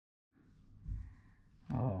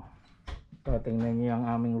Oh, ito, tingnan niyo ang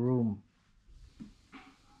aming room.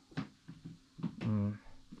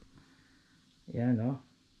 Yan, oh.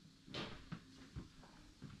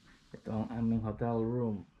 Ito ang aming hotel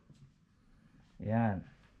room. Yan.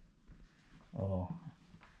 Oh,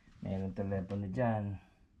 mayroong telepono dyan.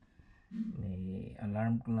 May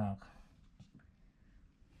alarm clock.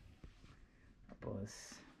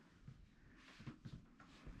 Tapos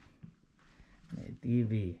may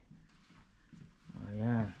TV.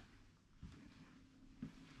 Ayan.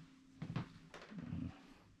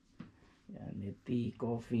 Yan, may tea,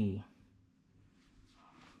 coffee.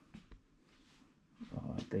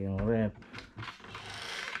 Oh, ito yung rep.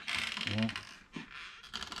 Ayan.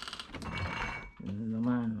 Ano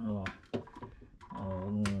naman, oh. Oh,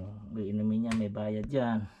 iinumin niya, may bayad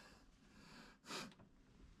dyan.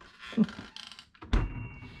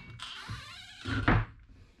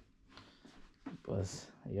 Tapos,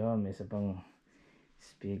 ayun, may isa pang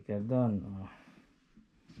speaker doon. Oh.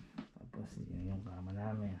 Tapos, yun yung kama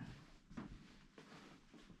namin.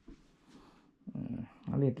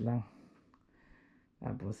 Malit lang.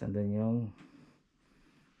 Tapos, andun yung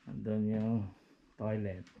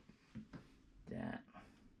toilet. Diyan.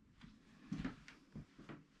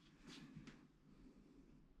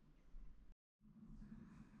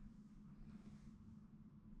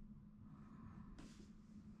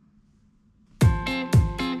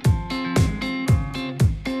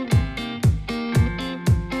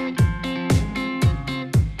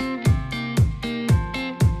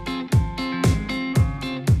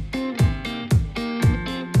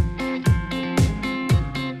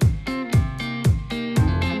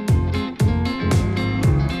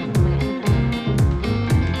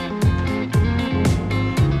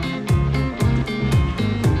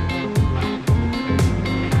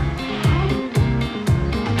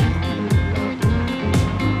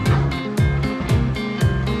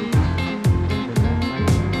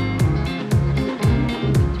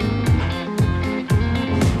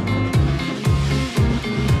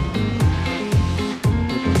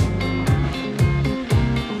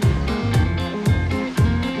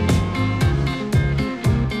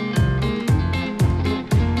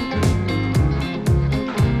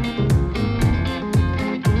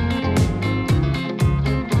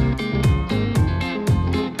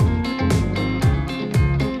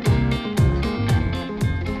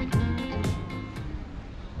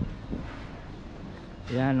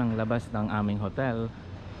 Yan ang labas ng aming hotel.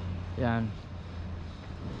 Yan.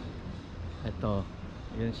 Ito,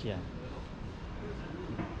 yun siya.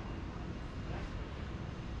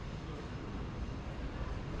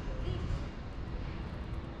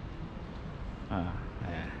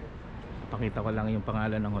 Ayan. Pakita ko lang yung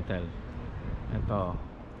pangalan ng hotel. Ito,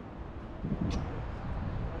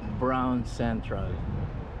 Brown Central.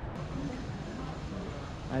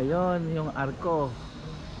 Ayun yung arko.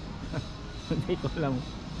 Hindi ko alam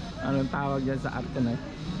anong tawag dyan sa arko na.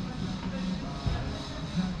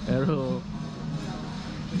 Pero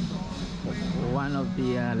one of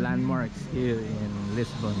the landmarks here in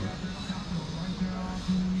Lisbon.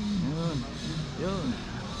 Yun, yun.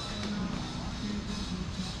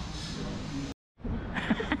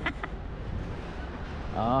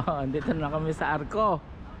 Oh, andito na kami sa arko.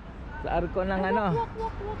 Sa arko ng ano?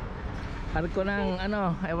 Arko ng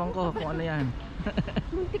ano? Ewan ko kung ano yan.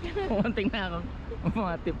 Muntik na akong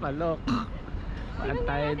mga tipalok. Paan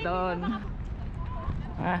tayo doon?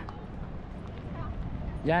 Ha?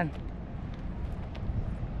 Yan.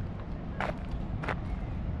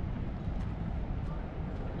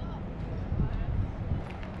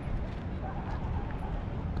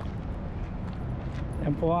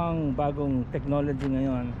 Yan po ang bagong technology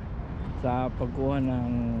ngayon sa pagkuha ng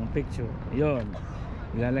picture. Yun,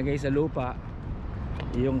 ilalagay sa lupa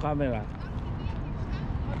yung camera,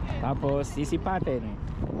 tapos sisipatin.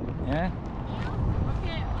 Yeah?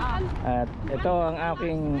 At ito ang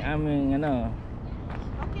aming ano.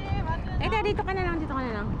 Dito ka na lang, dito ka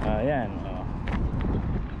na lang. Yan. Oh.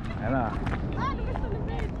 Ano?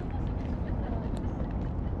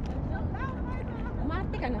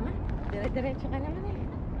 Umarte ka naman. Dire-diretso ka naman eh.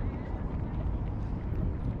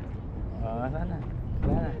 Sana. Wala na.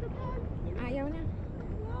 Ayaw na.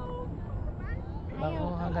 Bako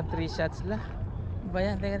hanggang 3 shots lang. Ano ba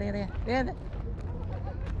yan? Teka.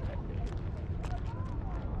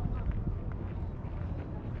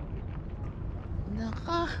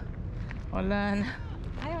 Naka. Wala na.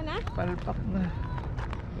 Ayaw na? Palpak na.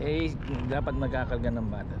 Eh, dapat magkakarga ng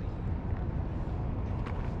battery.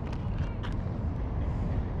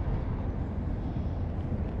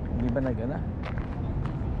 Hindi ba nagana?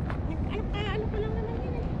 Ano pa lang naman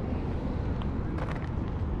yun eh.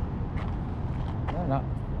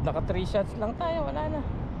 Naka 3 shots lang tayo, wala na.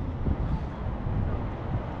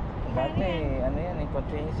 Dati, ano yan,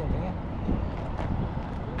 continuous yun. Tingnan.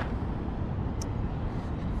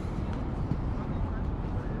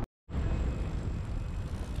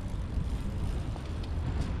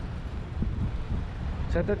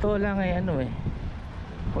 Sa totoo lang ay ano eh,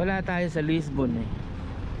 wala tayo sa Lisbon eh.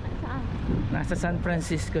 Saan? Nasa San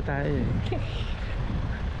Francisco tayo eh.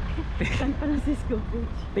 San Francisco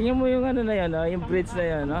Bridge. Tingnan mo yung ano na yan, oh, yung bridge na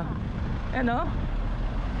yan, oh. Ano?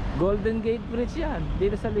 Golden Gate Bridge yan,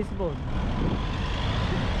 dito sa Lisbon.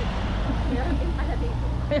 Meron din pala dito.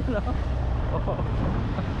 Ayan, oh.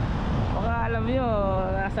 Baka alam nyo,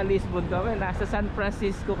 nasa Lisbon kami, nasa San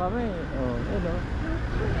Francisco kami. Oh, yun, oh.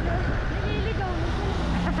 Nililigaw mo siya.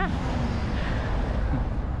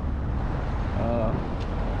 Oh.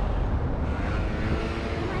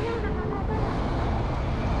 Ayaw, nakalaban.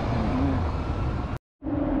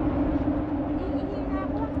 Iihi na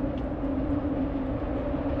ako.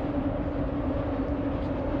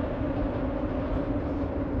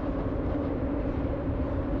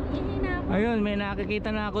 Iihi na ako. Ayun, may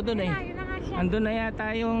nakikita na ako dun eh. Ayun na nga siya. Andun na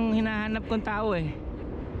yata yung hinahanap kong tao eh.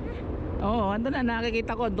 Oo, andun na,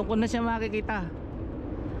 nakikita ko. Doon ko na siya makikita.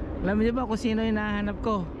 Alam niyo ba kung sino yung hinahanap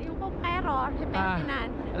ko? Yung kumpero, si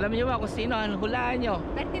Ferdinand. Alam niyo ba kung sino? Hulaan nyo.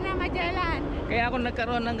 Ferdinand Magellan. Kaya ako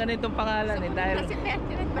nagkaroon ng ganitong pangalan eh. Dahil, Si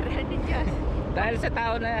Ferdinand Barrera de Dios. dahil sa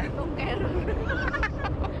tao na yan. Kumpero.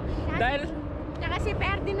 Dahil, Tsaka si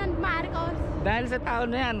Ferdinand Marcos. dahil sa tao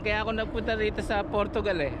na yan. Kaya ako nagpunta rito sa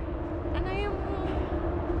Portugal eh. Ano yung...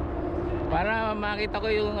 Para makita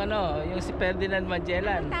ko yung ano, yung si Ferdinand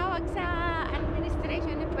Magellan. Anong tawag sa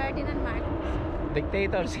administration ni Ferdinand Marcos?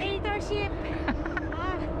 Dictators. Dictatorship.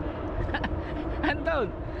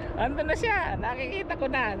 Andun na siya. Nakikita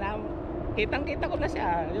ko na. Kitang-kita ko na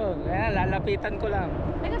siya. Yun, kaya lalapitan ko lang.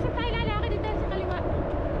 Teka, saan tayo lalaki dito sa kaliwa?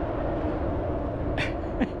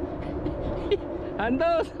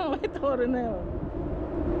 Andun, sa may toro na yun.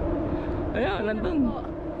 Ayun, nandun.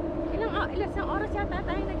 Ilang oras yata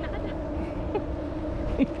tayo naglakad.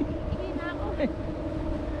 Hindi na ako.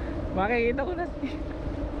 Makikita ko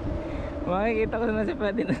na si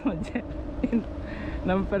Ferdinand Magellan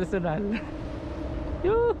ng personal.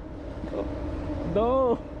 Yoo!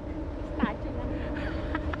 Do! Statue lang.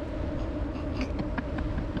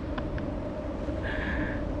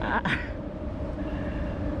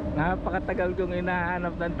 Napakatagal kong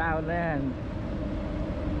hinahanap ng tao na yan.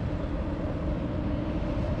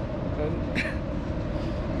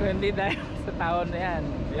 Kung hindi dahil sa tao na yan,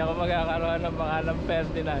 hindi ako magkakaroon ng pangalan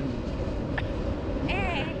Ferdinand.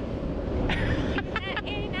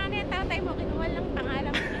 Nanay tatay mo, kinuha lang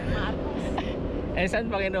pangalan mo ng Marcos. Saan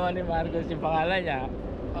pa kinuha ni Marcos yung pangalan niya?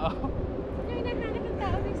 Oh. Yung naghanap ng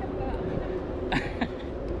tao ng isang ba?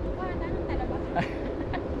 Anong talaga?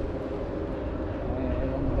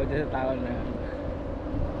 Ewan ko dyan sa tao na yan.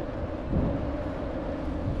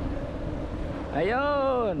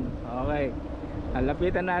 Ayun! Okay.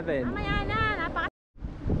 Lapitan natin. Mamaya na,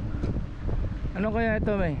 Ano kaya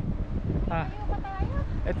ito, may? Ayaw pa tayo.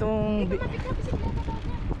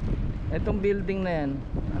 Itong building na yan.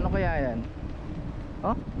 Ano kaya yan?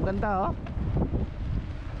 Oh, ganda oh.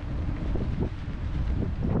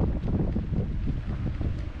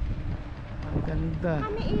 Ang ganda.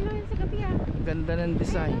 May ilaw yun sa gabi ah. Ang ganda ng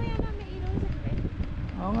design. May ilaw yun sa gabi.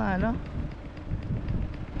 Oo nga, ano?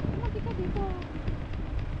 Lumaki ka dito.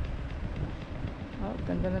 Oh,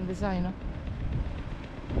 ganda ng design, no?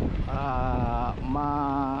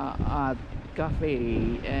 Maat Cafe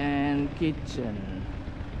and Kitchen.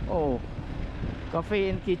 Oh,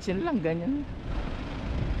 cafe and kitchen lang, ganyan.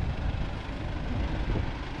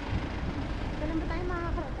 Kailan ba tayo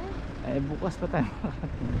makakarating? Bukas pa tayo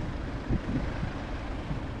makakarating.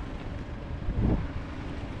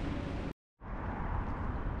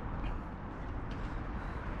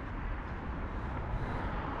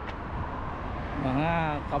 Mga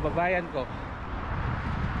kababayan ko,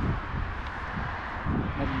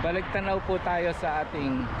 nagbalik tanaw po tayo sa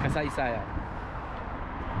ating kasaysayan.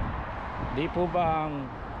 Di po ba ang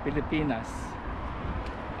Pilipinas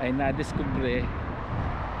ay nadiskubre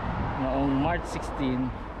noong March 16,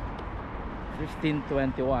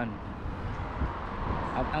 1521,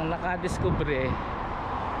 at ang nakadiskubre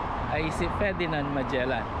ay si Ferdinand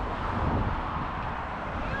Magellan.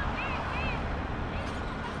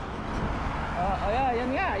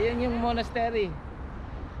 Yan nga, yan yung monastery.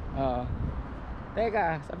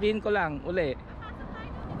 Teka, sabihin ko lang uli.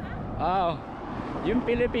 Yung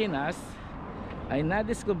Pilipinas ay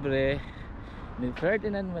nadiskubre ni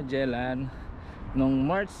Ferdinand Magellan noong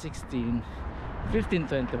March 16,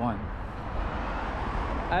 1521.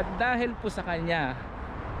 At dahil po sa kanya,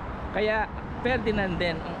 kaya Ferdinand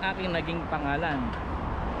din ang aking naging pangalan.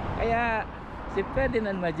 Kaya si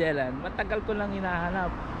Ferdinand Magellan, matagal ko lang hinahanap.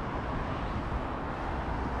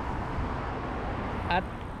 At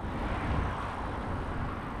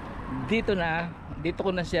dito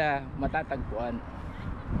ko na siya matatagpuan.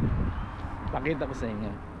 Pakita ko sa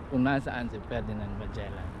inyo kung nasaan si Ferdinand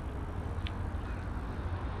Magellan.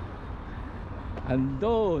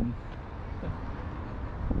 Andun.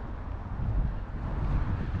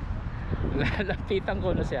 Lalapitan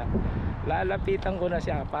ko na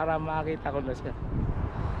siya para makita ko na siya.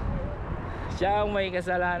 Siya ang may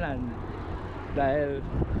kasalanan dahil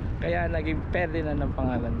kaya naging Ferdinand ang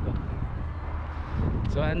pangalan ko.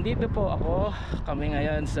 So andito po kami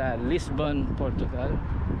ngayon sa Lisbon, Portugal,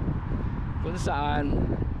 kung saan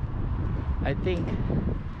I think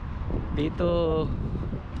dito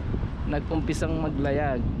nagkumpisang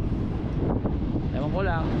maglayag. Ewan ko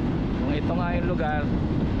lang kung ito nga yung lugar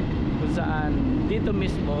kung saan dito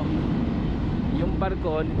mismo yung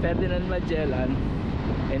barko ni Ferdinand Magellan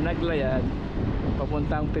ay naglayag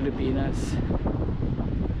papuntang Pilipinas.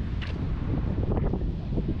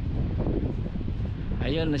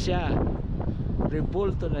 Ayun na siya,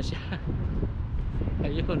 rebulto na siya.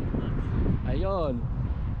 Ayun,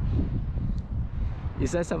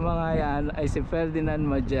 isa sa mga yan ay si Ferdinand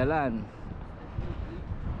Magellan.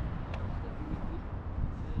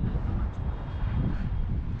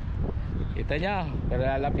 Kita nyo, pero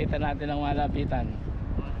lalapitan natin ang malapitan.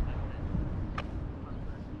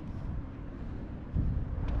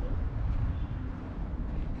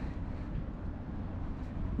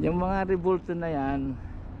 Yung mga rebulto na yan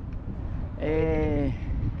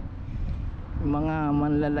mga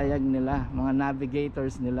manlalayag nila, mga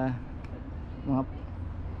navigators nila, mga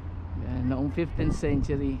noong 15th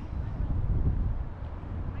century.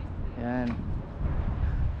 Yan.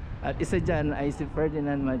 At isa dyan ay si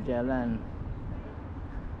Ferdinand Magellan.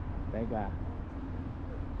 Teka,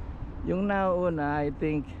 yung nauna I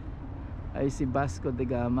think ay si Vasco da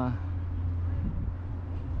Gama.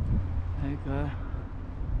 Teka,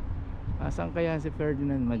 asan kaya si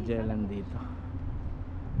Ferdinand Magellan dito?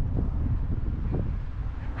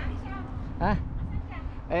 Ha?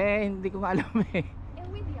 Hindi ko nga alam eh.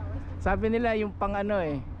 Sabi nila yung pang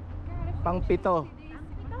pang 7.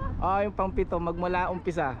 Yung pang 7 magmula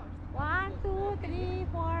umpisa. 1, 2, 3,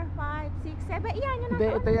 4, 5, 6, 7. Yan, yun. Hindi,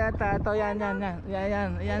 ito yata. Ito, yan.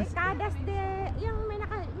 Dekadas de, yung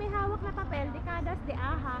may hawak na papel, dekadas de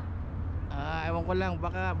aha. Ewan ko lang,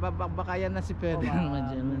 baka yan na si Ferdinand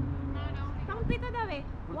Magellan. Pang 7 daw eh.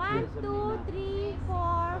 1, 2, 3,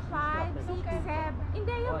 4, 5, 6, 7.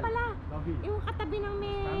 Hindi, yun pala. Yung katabi ng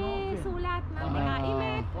may sulat ng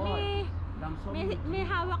Imet, may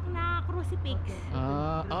hawak na crucifix.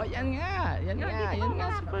 Yan nga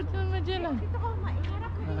si Ferdinand Magellan. Dito ko,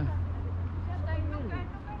 maiharap ko dito.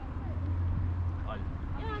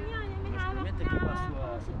 Yan, may hawak na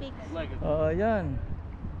crucifix. Yan.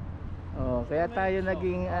 Kaya tayo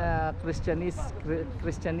naging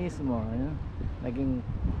Kristyanismo, naging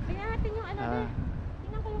Tingnan natin yung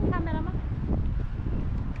tingnan ko yung camera mo.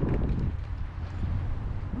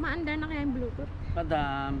 Maandar na kaya yung Bluetooth.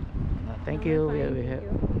 Madam. Thank you.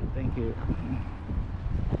 Thank you.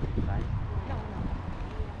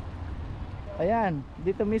 Ayan,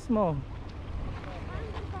 dito mismo.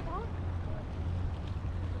 Maandar pa ko?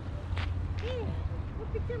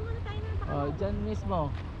 Picture muna tayo ng baka. Dyan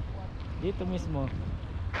mismo. Dito mismo.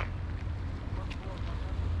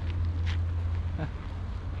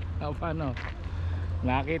 Paano?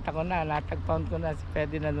 Nakita ko na, natagpuan ko na si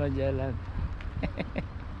Ferdinand Magellan.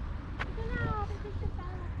 Ito na, picture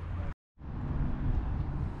tayo.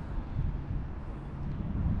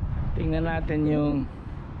 Tingnan natin yung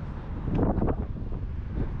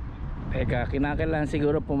kinakailangan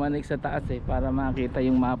siguro pumanik sa taas para makita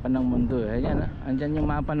yung mapa ng mundo Ayan, andyan yung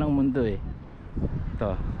mapa ng mundo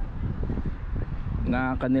ito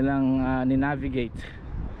na kanilang ninavigate.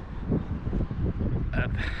 At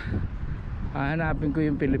hahanapin ko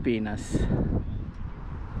yung Pilipinas.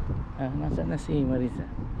 Nasaan na si Marisa?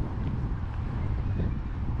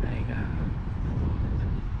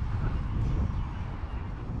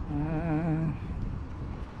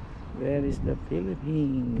 Where is the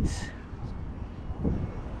Philippines?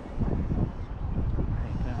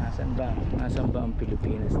 Nasaan ba ang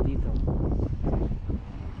Pilipinas dito?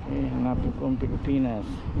 Hanapin ko ang Pilipinas.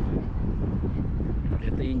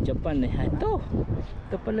 Ito yung Japan Ito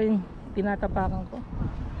pala yung tinatapakan ko.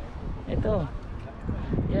 Ito.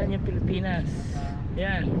 Yan yung Pilipinas.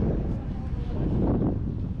 Yan.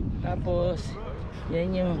 Tapos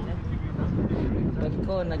yan yung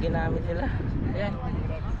barko na ginamit nila. Yan.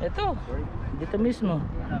 Ito, dito mismo.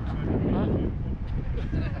 Ha?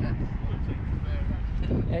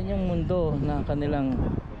 Yan yung mundo na kanilang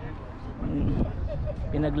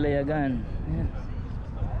pinaglayagan. Ayan.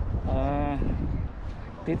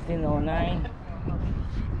 1509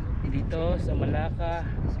 dito sa Malacca,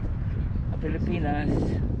 Pilipinas,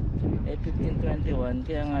 1521.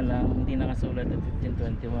 Kaya nga lang hindi nakasulat at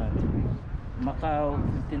 1521. Macau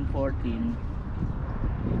 1514.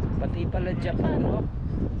 Pati pala Japan, no?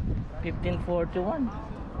 1541.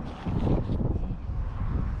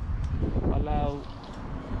 Palau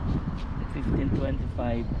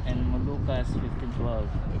 1525 and Moluccas 1512.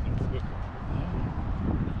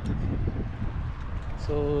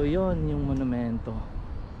 So yon yung monumento.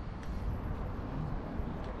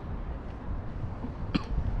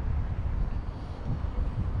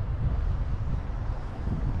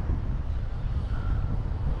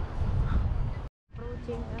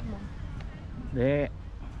 De,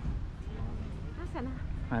 Nasaan na?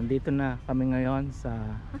 andito na kami ngayon sa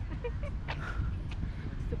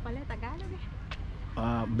Ito pala, Tagalog eh.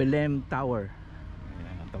 Belém Tower.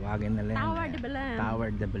 Ayan, tawagin na lang. Tower de Belém. Tower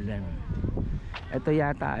de Belém. Ito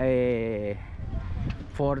yata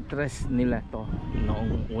fortress nila to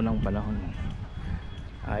noong unang panahon.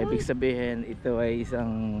 Ibig sabihin ito ay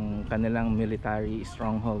isang kanilang military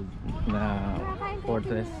stronghold na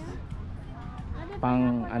fortress.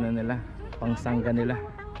 Pang ano nila, pang sangga nila.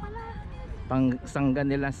 Pang sangga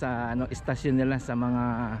nila sa ano, istasyon nila sa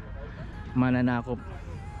mga mananakop.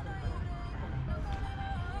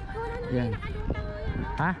 Yan.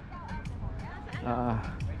 Ha?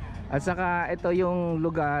 At saka ito yung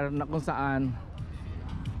lugar na kung saan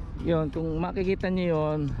yun, kung makikita nyo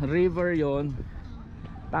yun, river yun.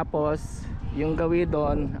 Tapos yung gawin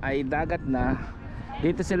doon ay dagat na.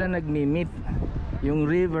 Dito sila nagmi-meet, yung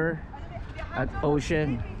river at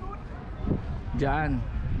ocean. Diyan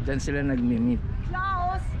sila nagmi-meet.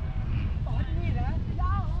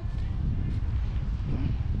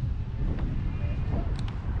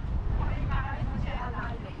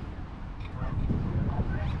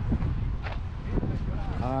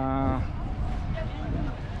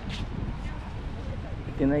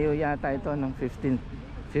 Tinayo yata ito ng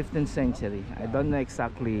 15th century. I don't know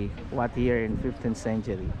exactly what year in 15th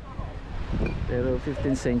century. Pero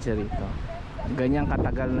 15th century ito. Ganyang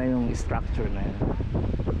katagal na yung structure na yan.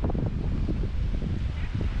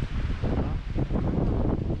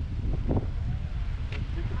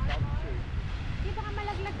 Di ba ka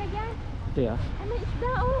malaglag ka dyan? Ito ya. Ano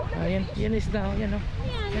isda oh? Yan isda oh. Yan oh.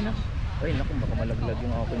 Yan oh. Ay naku, baka malaglag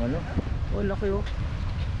yung aking ano. Oh, laki oh.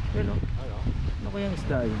 Yan oh. Ano kayang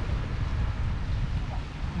isda yun?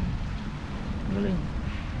 Galing.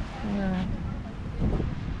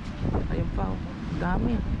 Ayun pa oh.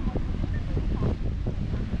 Dami.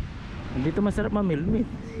 Dito masarap mamilmit.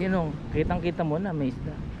 Yun oh. Kitang kita mo na may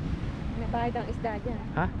isda. May bayad ang isda dyan.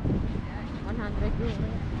 Ha? 100 euro.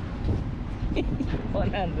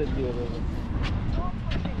 100 euro.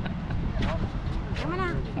 Tama na.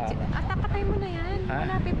 Patay mo na yan.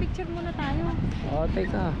 Wala, pipicture muna tayo. Oh,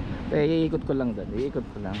 teka. Iikot ko lang doon. Iikot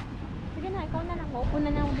ko lang. Sige na, ikaw na lang. Maupo na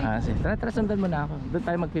lang ulit. Sige. Tara, sundan mo na ako. Doon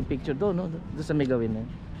tayo magpipicture doon, no? Doon sa may gawin na yun.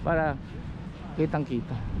 Para kitang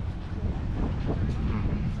kita.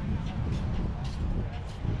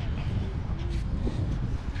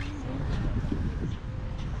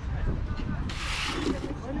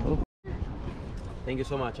 Thank you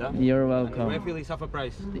so much, huh? You're welcome. Refill is half a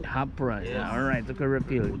price. Half price. Yes. All right, okay,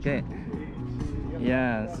 refill. Okay.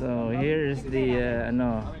 Yeah, so here's the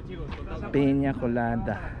piña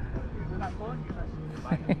colada.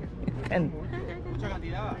 And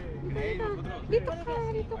Dito ka,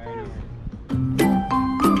 dito ka.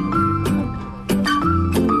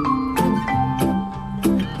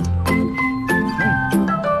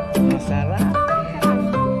 masarap.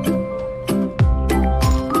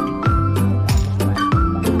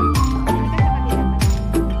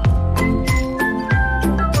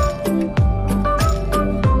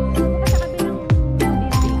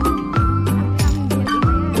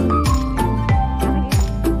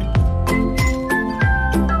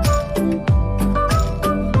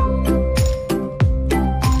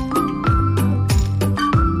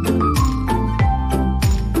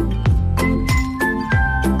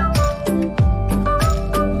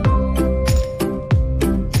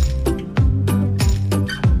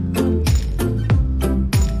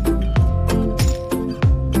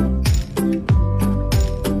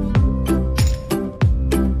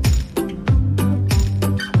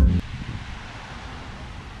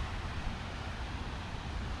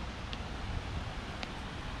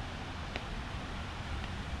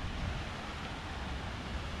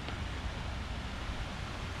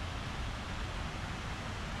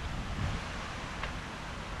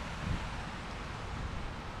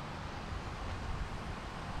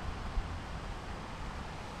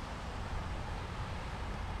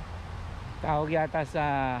 tawag yata sa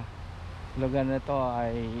lugar na to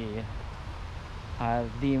ay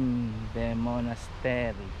Jardín de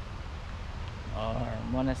Monastery or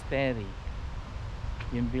Monastery.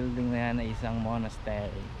 Yung building na yan ay isang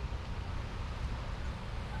monastery.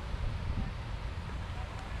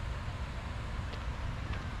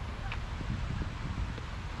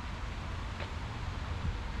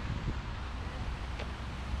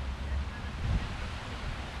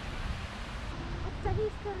 What's the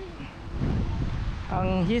history?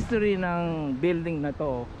 Ang history ng building na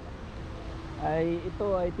to ay ito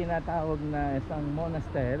ay tinatawag na isang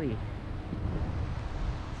monastery.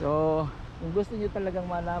 So kung gusto nyo talagang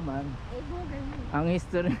malaman Google mo. ang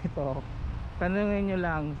history nito, tanungin nyo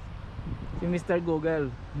lang si Mr. Google.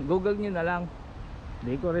 Google nyo na lang,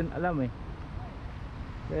 hindi ko rin alam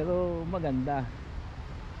pero maganda.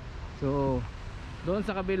 So doon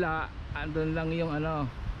sa kabila andun lang yung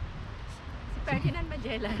Si Ferdinand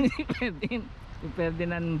Magellan. si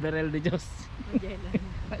Ferdinand Berel de Dios.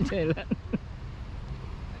 Magellan.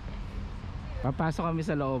 Papasok kami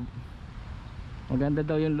sa loob. Maganda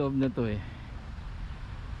daw yung loob na to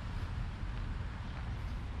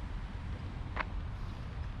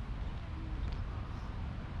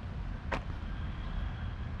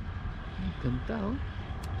Ganda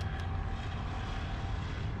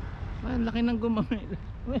ang laki ng gumamela.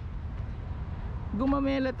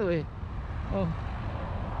 Gumamela to Oh.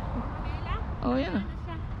 Pamela? Oh yan. Ano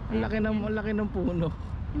siya? Ang laki ng puno.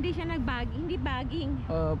 Hindi siya hindi bagging.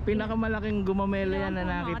 Pinakamalaking gumamela yan na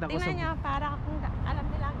nakita ko Tingnan niya, para kung alam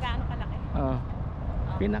nila gaano kalaki.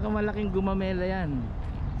 Pinakamalaking gumamela yan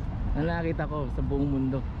na nakita ko sa buong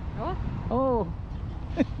mundo. Oh.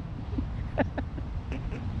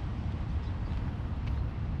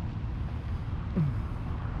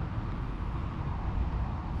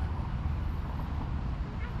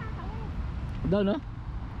 Doon no?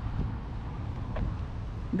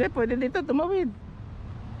 Hindi, pwede dito tumawid.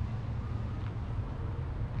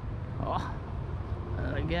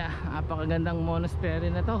 Napakagandang monastery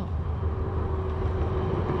na to.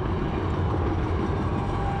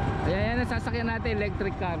 Ayan, sasakyan natin,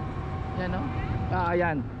 electric car. Yan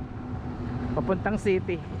ayan, papuntang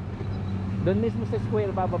city. Doon mismo sa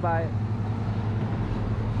square bababa.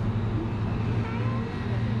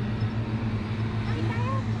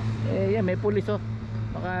 Yan, may pulis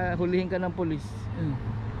baka hulihin ka ng pulis.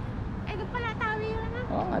 Doon pala tawiran na.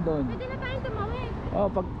 Oo nga doon. Pwede na tayong tumawid.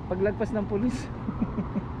 Paglagpas ng pulis.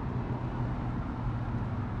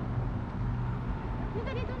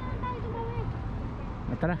 Dito na lang tayo tumawid.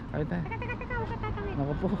 Tara, kawit tayo. Teka, huwag ka tatawid.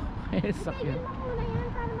 Ako po, sakyan. Pwede mo muna yan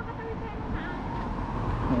para makatawid tayo ng taas.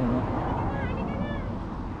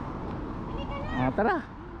 Halika na. Tara.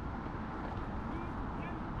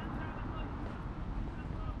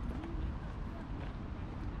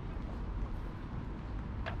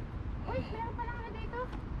 Uy, meron pala dito.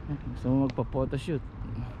 Gusto mo magpa-photoshoot?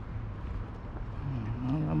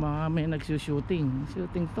 May nagsushooting.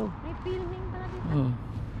 Shooting to. May filming pala dito.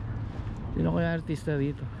 Sino kaya artista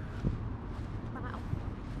dito? Baka ako.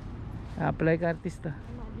 Apply ka artista.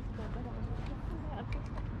 Ma-discover ako.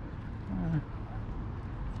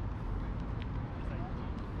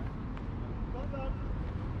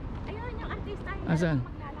 Ayun, yung artista. Asan?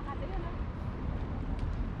 Maglalakad.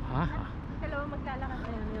 Ha? Dalawa maglalakad.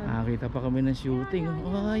 Ayun. Nakakita pa kami ng shooting.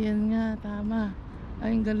 Yan nga, tama.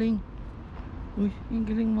 Ay, ang galing. Uy, ang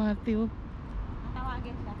galing Mati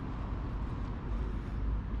Tawagin siya.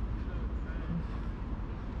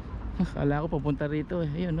 Akala ko papunta rito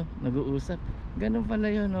Ayun nag-uusap. Ganun pala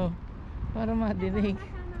yun para madinig.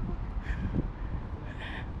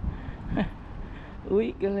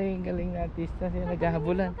 Uy, galing na artista. Siya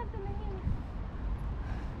naghahabulan.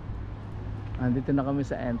 Andito na kami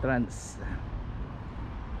sa entrance.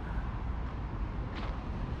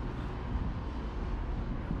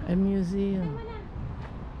 A museum.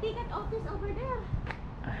 Ticket office over there.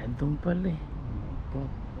 Doon pala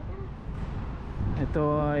Ito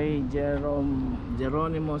ay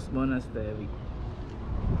Jeronimo's Monastery.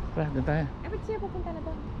 Tara, doon tayo. Ba't siya pupunta na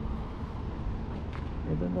doon?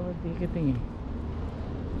 Doon dapat ticketing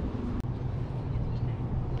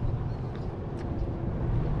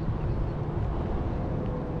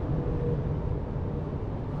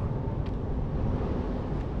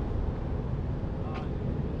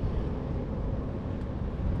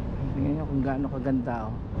Tingnan nyo kung gaano kaganda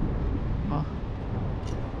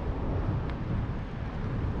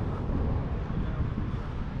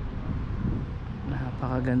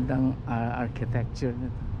napakagandang architecture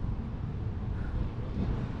nito.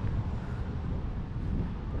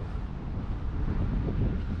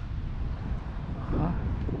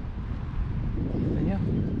 Tingnan nyo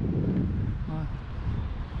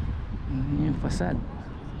Ayan yung facade.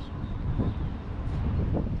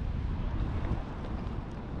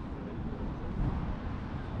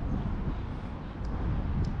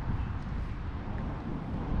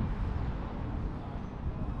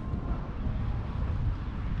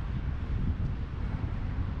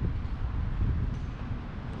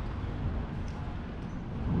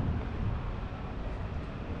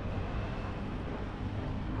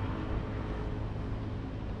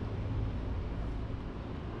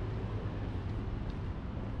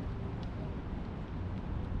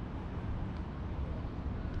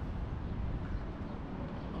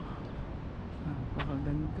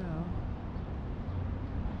 Napakaganda oh.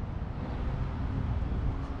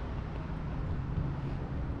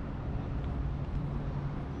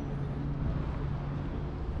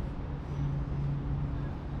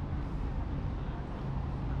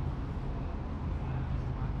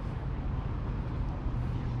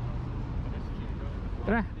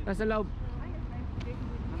 Tara, tara sa loob.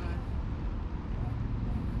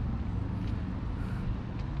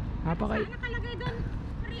 Napaka Nakalagay doon,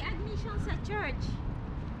 free admission sa church.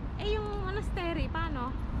 Eh yung monastery,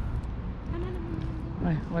 paano? Ano naman yun?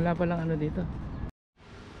 Ay, wala palang ano dito.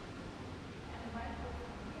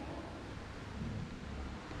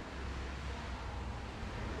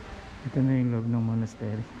 Ito na yung loob ng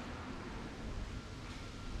monastery.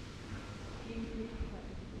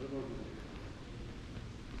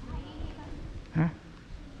 Ha?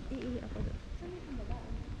 Ako doon.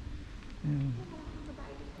 Ayun.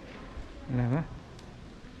 Wala ba?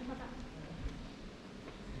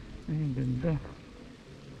 Ay, ang ganda.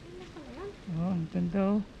 Oh, ang ganda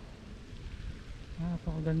oh.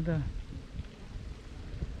 Napakaganda.